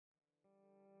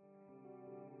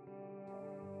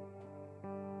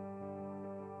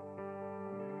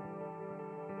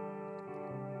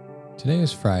Today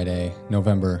is Friday,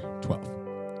 November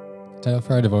 12th. The title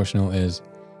for our devotional is,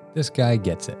 This Guy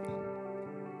Gets It.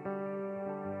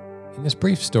 In this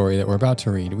brief story that we're about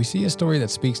to read, we see a story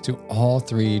that speaks to all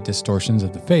three distortions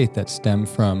of the faith that stem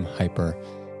from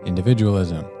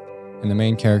hyper-individualism. And the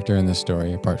main character in this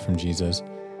story, apart from Jesus,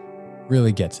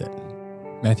 really gets it.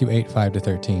 Matthew 8,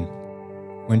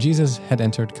 5-13. When Jesus had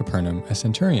entered Capernaum, a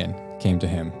centurion came to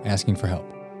him, asking for help.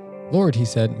 Lord, he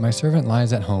said, my servant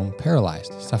lies at home,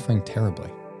 paralyzed, suffering terribly.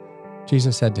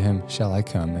 Jesus said to him, Shall I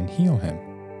come and heal him?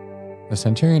 The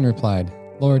centurion replied,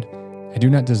 Lord, I do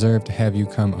not deserve to have you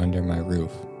come under my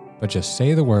roof, but just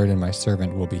say the word and my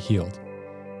servant will be healed.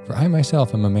 For I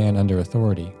myself am a man under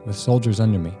authority, with soldiers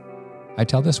under me. I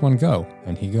tell this one, go,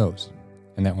 and he goes,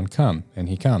 and that one, come, and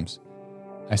he comes.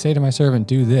 I say to my servant,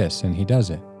 do this, and he does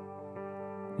it.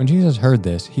 When Jesus heard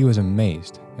this, he was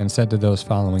amazed, and said to those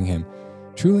following him,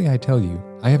 Truly I tell you,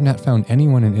 I have not found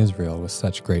anyone in Israel with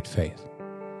such great faith.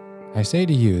 I say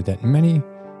to you that many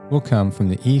will come from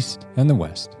the east and the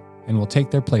west, and will take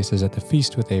their places at the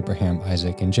feast with Abraham,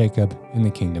 Isaac, and Jacob in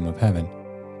the kingdom of heaven.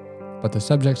 But the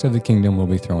subjects of the kingdom will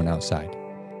be thrown outside,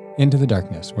 into the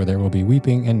darkness, where there will be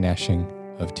weeping and gnashing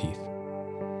of teeth.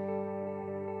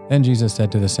 Then Jesus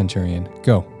said to the centurion,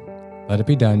 Go, let it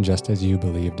be done just as you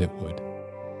believed it would.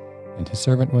 And his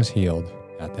servant was healed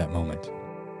at that moment.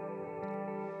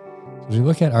 As we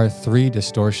look at our three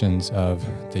distortions of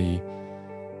the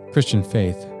Christian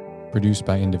faith produced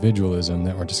by individualism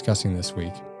that we're discussing this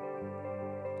week,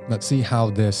 let's see how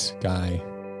this guy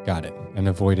got it and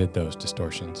avoided those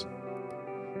distortions.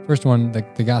 First one,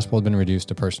 the gospel had been reduced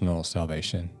to personal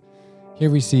salvation. Here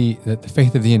we see that the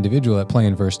faith of the individual at play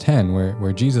in verse 10,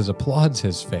 where Jesus applauds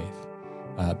his faith,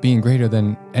 being greater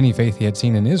than any faith he had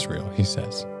seen in Israel, he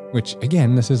says, which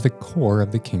again, this is the core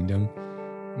of the kingdom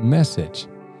message.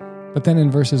 But then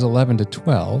in verses 11 to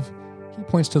 12, he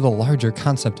points to the larger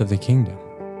concept of the kingdom,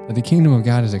 that the kingdom of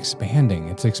God is expanding.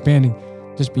 It's expanding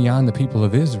just beyond the people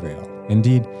of Israel.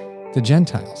 Indeed, the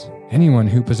Gentiles, anyone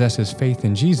who possesses faith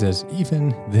in Jesus,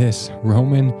 even this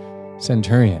Roman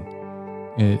centurion,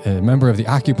 a member of the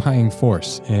occupying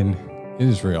force in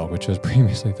Israel, which was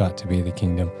previously thought to be the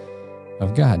kingdom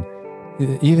of God.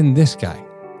 Even this guy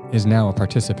is now a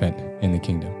participant in the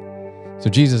kingdom. So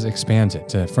Jesus expands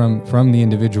it from the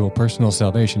individual personal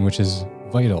salvation, which is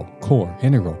vital, core,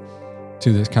 integral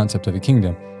to this concept of a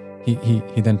kingdom. He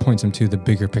then points him to the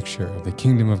bigger picture of the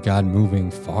kingdom of God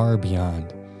moving far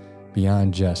beyond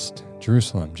just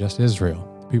Jerusalem, just Israel,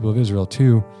 the people of Israel,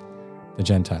 to the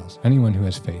Gentiles, anyone who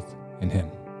has faith in him.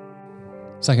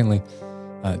 Secondly,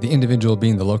 the individual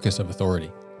being the locus of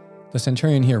authority. The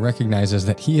centurion here recognizes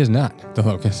that he is not the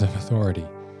locus of authority.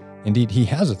 Indeed, he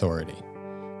has authority,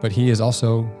 but he is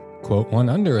also, quote, one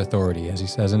under authority, as he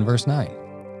says in verse 9,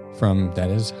 from,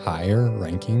 that is,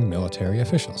 higher-ranking military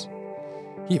officials.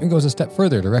 He even goes a step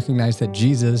further to recognize that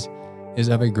Jesus is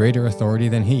of a greater authority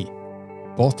than he.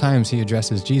 Both times he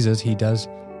addresses Jesus, he does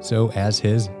so as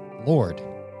his Lord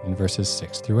in verses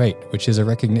 6 through 8, which is a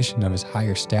recognition of his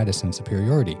higher status and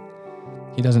superiority.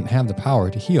 He doesn't have the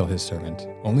power to heal his servant.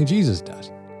 Only Jesus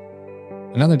does.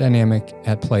 Another dynamic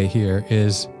at play here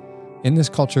is, in this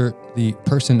culture, the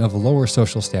person of lower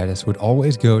social status would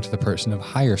always go to the person of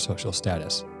higher social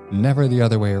status, never the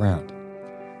other way around.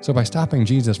 So by stopping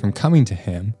Jesus from coming to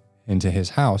him into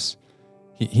his house,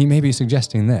 he may be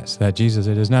suggesting this, that Jesus,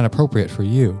 it is not appropriate for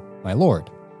you, my Lord,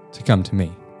 to come to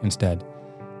me. Instead,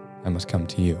 I must come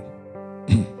to you.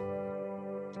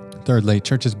 Thirdly,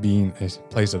 churches being a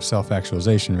place of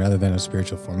self-actualization rather than of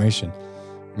spiritual formation.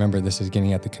 Remember, this is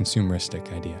getting at the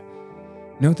consumeristic idea.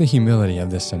 Note the humility of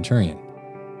this centurion.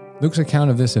 Luke's account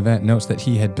of this event notes that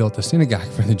he had built a synagogue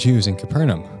for the Jews in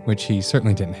Capernaum, which he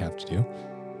certainly didn't have to do.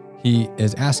 He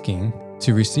is asking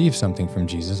to receive something from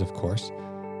Jesus, of course,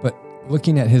 but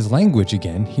looking at his language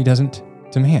again, he doesn't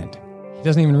demand. He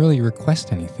doesn't even really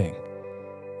request anything.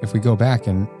 If we go back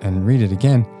and read it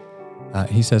again,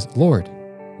 he says, Lord,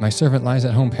 my servant lies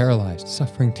at home paralyzed,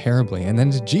 suffering terribly. And then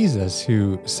it's Jesus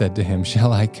who said to him,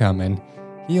 Shall I come and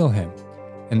heal him?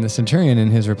 And the centurion,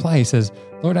 in his reply, he says,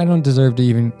 Lord, I don't deserve to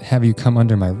even have you come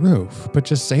under my roof, but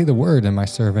just say the word and my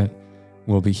servant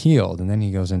will be healed. And then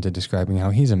he goes into describing how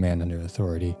he's a man under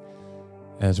authority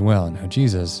as well, and how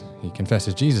he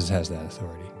confesses Jesus has that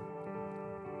authority.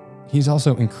 He's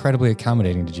also incredibly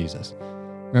accommodating to Jesus.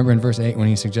 Remember in verse 8 when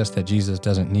he suggests that Jesus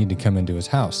doesn't need to come into his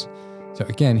house. So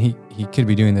again, he could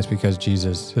be doing this because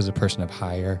Jesus is a person of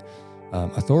higher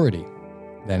authority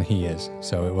than he is.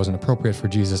 So it wasn't appropriate for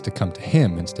Jesus to come to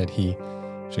him. Instead, he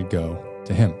should go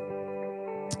to him.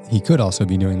 He could also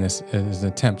be doing this as an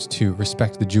attempt to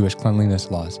respect the Jewish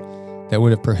cleanliness laws that would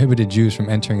have prohibited Jews from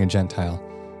entering a Gentile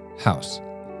house.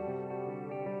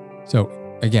 So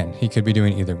again, he could be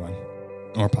doing either one,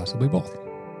 or possibly both.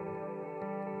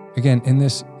 Again, in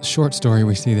this short story,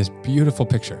 we see this beautiful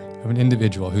picture of an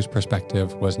individual whose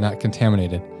perspective was not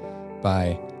contaminated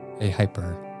by a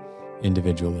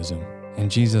hyper-individualism.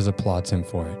 And Jesus applauds him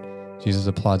for it. Jesus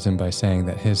applauds him by saying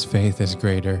that his faith is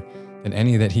greater than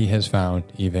any that he has found,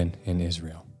 even in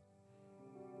Israel.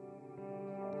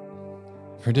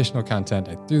 For additional content,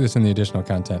 I threw this in the additional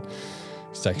content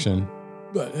section,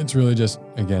 but it's really just,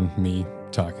 again, me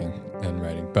talking and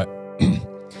writing. But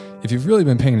if you've really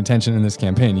been paying attention in this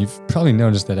campaign, you've probably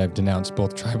noticed that I've denounced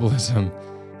both tribalism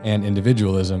and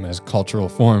individualism as cultural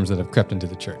forms that have crept into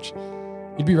the church.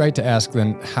 You'd be right to ask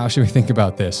then, how should we think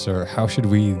about this, or how should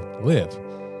we live?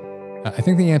 I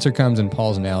think the answer comes in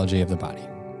Paul's analogy of the body.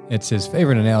 It's his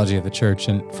favorite analogy of the church,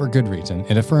 and for good reason.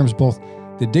 It affirms both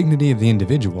the dignity of the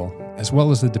individual as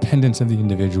well as the dependence of the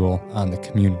individual on the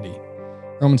community.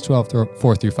 Romans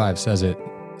 12:4-5 says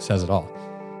it all.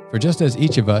 For just as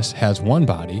each of us has one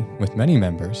body with many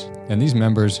members, and these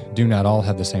members do not all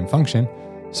have the same function,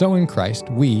 so in Christ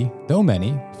we, though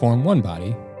many, form one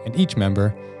body, and each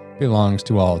member belongs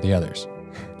to all the others.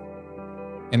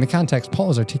 In the context,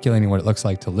 Paul is articulating what it looks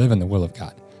like to live in the will of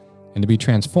God and to be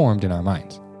transformed in our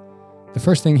minds. The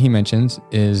first thing he mentions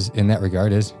in that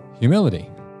regard is humility.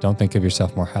 Don't think of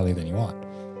yourself more highly than you ought.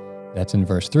 That's in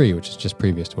verse 3, which is just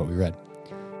previous to what we read.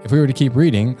 If we were to keep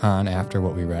reading on after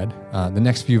what we read, the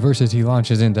next few verses he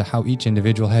launches into how each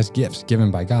individual has gifts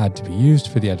given by God to be used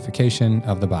for the edification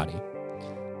of the body.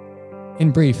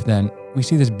 In brief, then, we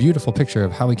see this beautiful picture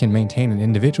of how we can maintain an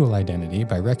individual identity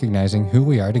by recognizing who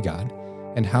we are to God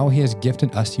and how he has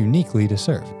gifted us uniquely to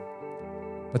serve.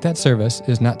 But that service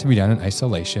is not to be done in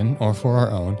isolation or for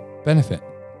our own benefit.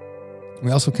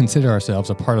 We also consider ourselves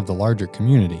a part of the larger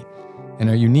community, and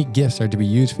our unique gifts are to be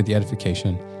used for the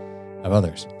edification of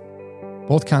others.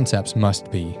 Both concepts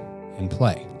must be in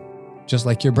play. Just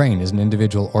like your brain is an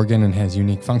individual organ and has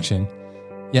unique function,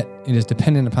 yet it is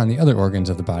dependent upon the other organs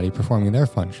of the body performing their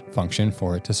function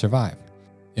for it to survive.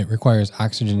 It requires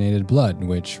oxygenated blood,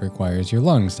 which requires your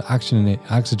lungs to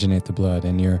oxygenate the blood,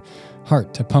 and your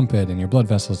heart to pump it, and your blood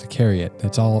vessels to carry it.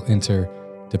 It's all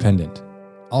interdependent.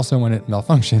 Also, when it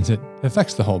malfunctions, it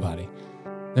affects the whole body.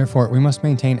 Therefore, we must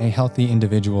maintain a healthy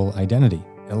individual identity,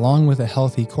 along with a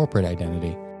healthy corporate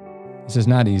identity. This is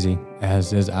not easy,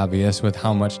 as is obvious with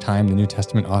how much time the New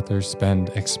Testament authors spend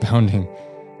expounding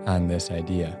on this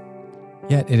idea.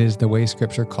 Yet it is the way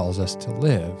Scripture calls us to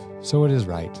live, so it is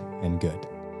right and good.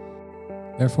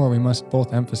 Therefore, we must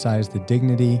both emphasize the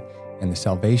dignity and the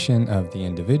salvation of the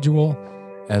individual,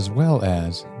 as well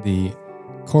as the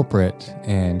corporate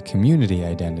and community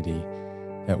identity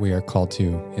that we are called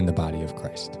to in the body of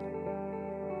Christ.